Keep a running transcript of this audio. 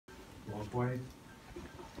display.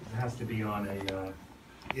 It has to be on a,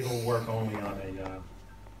 it'll work only on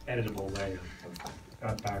a editable layer,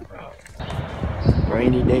 not background.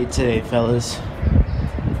 Rainy day today, fellas.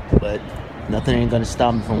 But nothing ain't gonna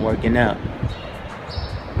stop me from working out.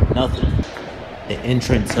 Nothing. The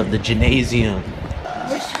entrance of the gymnasium.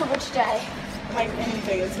 Which day? Like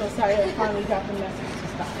anything until Saya finally got the message to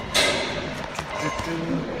stop.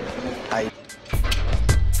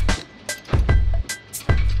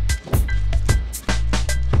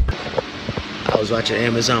 I was watching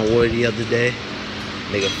Amazon War the other day.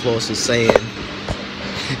 Nigga Floss was saying,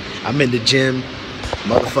 I'm in the gym,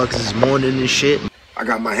 motherfuckers is mourning and shit. I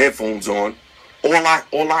got my headphones on.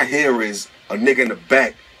 All I hear is a nigga in the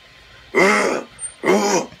back.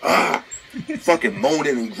 Fucking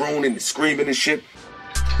moaning and groaning and screaming and shit.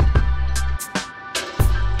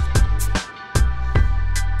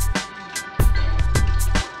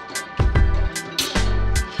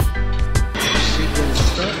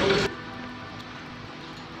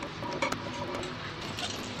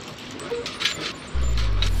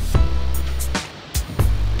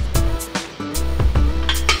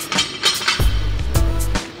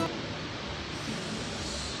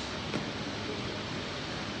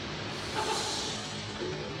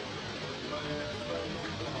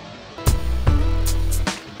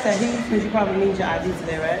 Because you probably need your ID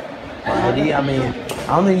today, right? My ID, I mean,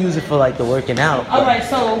 I only use it for like the working out. Alright,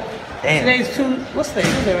 so damn. today's what's today?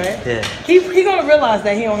 Tuesday, right? Yeah. He gonna realize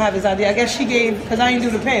that he don't have his ID. I guess she gave, because I didn't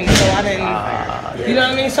do the pin, so I didn't, you know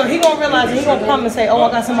what I mean? So he gonna realize and he gonna come and say, oh,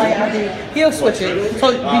 I got somebody's ID. He'll switch it.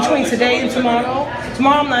 So between today and tomorrow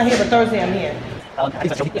I'm not here, but Thursday I'm here.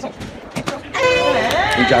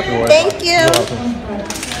 You dropped the word. Thank you. You're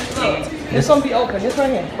welcome. This one be open. This right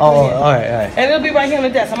here. Oh, Right here. alright. And it'll be right here on the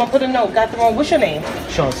desk. I'm gonna put a note. Got the wrong. What's your name?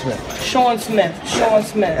 Sean Smith. Sean Smith. Sean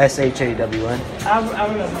Smith. SHAWN. I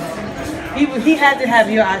remember that. He had to have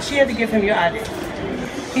your ID. She had to give him your ID.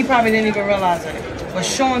 He probably didn't even realize it. But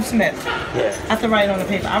Sean Smith. Yeah. I have to write it on the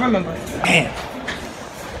paper. I remember. Damn.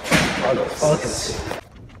 Motherfuckers.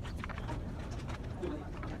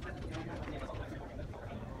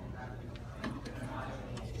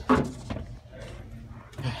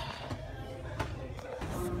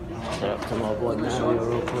 Shout out to my boy Mario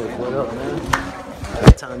real quick. What up, man?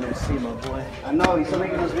 Every time you see my boy. I know, you still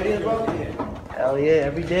making those videos, bro? Hell yeah,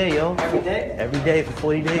 every day, yo. Every day? Every day for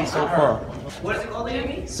 40 days so far. What is it called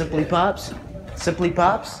again? SimplyPops.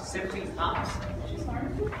 SimplyPops. SimplyPops.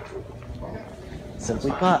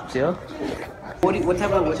 SimplyPops, yo. What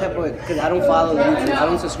type of, because I don't follow YouTube, I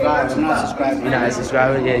don't subscribe, I'm not subscribed. You're not a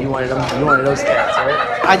subscriber? Yeah, you wanted those cats,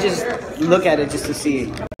 right? I just look at it just to see,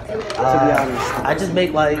 to be honest. I just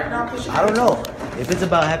make like, I don't know. If it's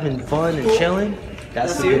about having fun and chilling,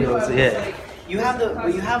 that's the videos, yeah. You have a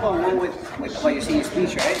one with what you see in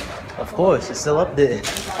speech, right? Of course, it's still up there.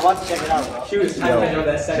 I'm about to check it out. Yo,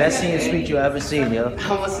 best singing speech you ever seen, yo. I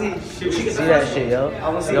want to see. See that shit, yo.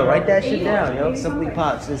 Yo, write that shit down, yo.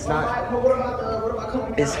 SimplyPops. It's not.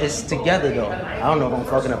 It's together though. I don't know if I'm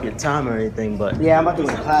fucking up your time or anything, but. Yeah, I'm about to go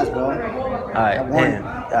to class, bro. Alright, damn.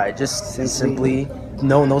 Alright, just simply.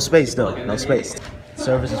 No space though. No space.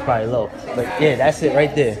 Service is probably low. But yeah, that's it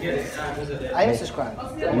right there. I am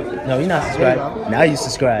subscribed. No, you're not subscribed. Now you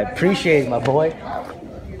subscribe. Appreciate it, my boy.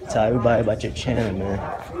 Tell everybody about your channel,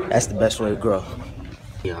 man. That's the best way to grow.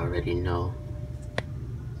 You already know.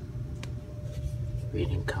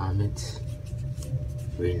 Reading comments.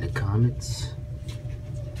 Reading the comments.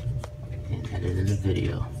 And editing the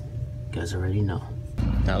video. You guys already know.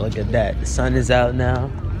 Now look at that. The sun is out now.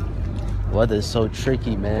 The weather is so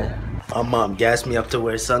tricky, man. My mom gassed me up to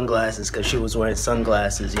wear sunglasses because she was wearing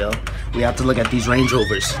sunglasses, yo. We have to look at these Range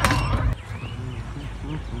Rovers.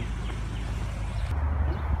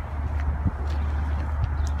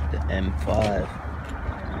 The M5.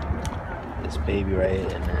 This baby right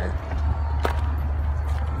here, man.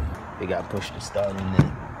 They got pushed to start in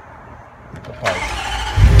there. The park.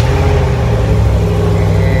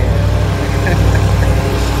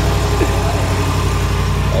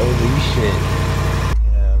 Holy shit.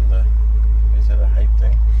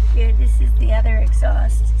 Here, this is the other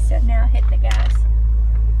exhaust. So now hit the gas.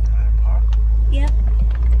 Yep.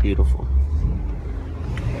 Beautiful.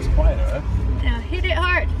 It's quiet, huh? Now hit it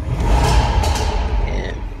hard.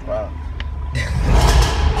 Yeah. Wow.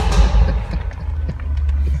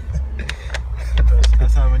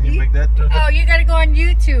 That's how when you make that. Oh, you gotta go on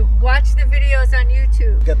YouTube. Watch the videos on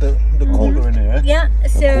YouTube. Got the cooler in there, right? Yeah,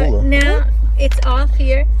 so cooler. now it's off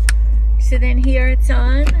here. So then here it's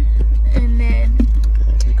on. And then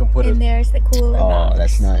You can put it. there's the cooler Oh, box.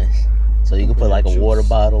 that's nice. So you can put like a water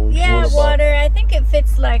bottle. Yeah, water. I think it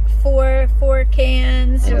fits like four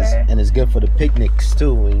cans. And it's good for the picnics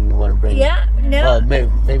too when you want to bring. Yeah, no. Well,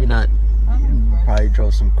 maybe not. Probably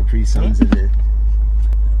throw some Capri Suns in it.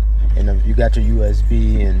 And you got your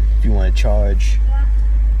USB, and if you want to charge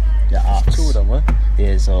your ops. Two of them, huh?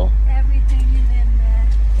 Yeah, so. Everything, and then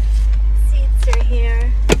the seats are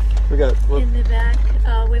here We got what? in the back.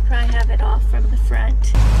 We probably have it off from the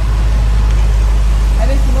front. And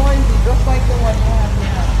it's noisy, just like the one you have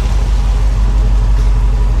now.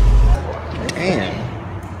 Damn.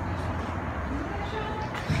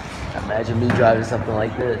 Imagine me driving something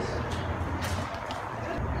like this.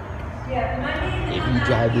 If you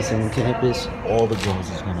drive this on campus, all the girls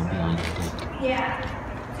is gonna be on your dick. Yeah.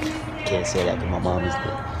 Can't say that because my mom is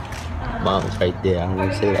there. Mom is right there. I don't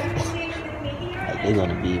want to say that. Like they're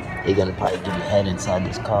gonna probably give you head inside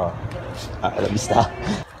this car. All right, let me stop.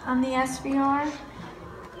 On the SVR.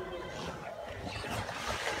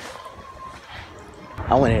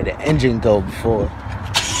 I want to hear the engine go before.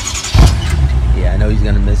 Yeah, I know he's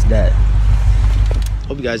gonna miss that.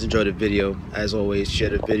 Hope you guys enjoyed the video. As always, share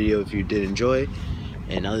the video if you did enjoy.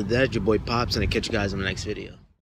 And other than that, your boy Pops, and I'll catch you guys in the next video.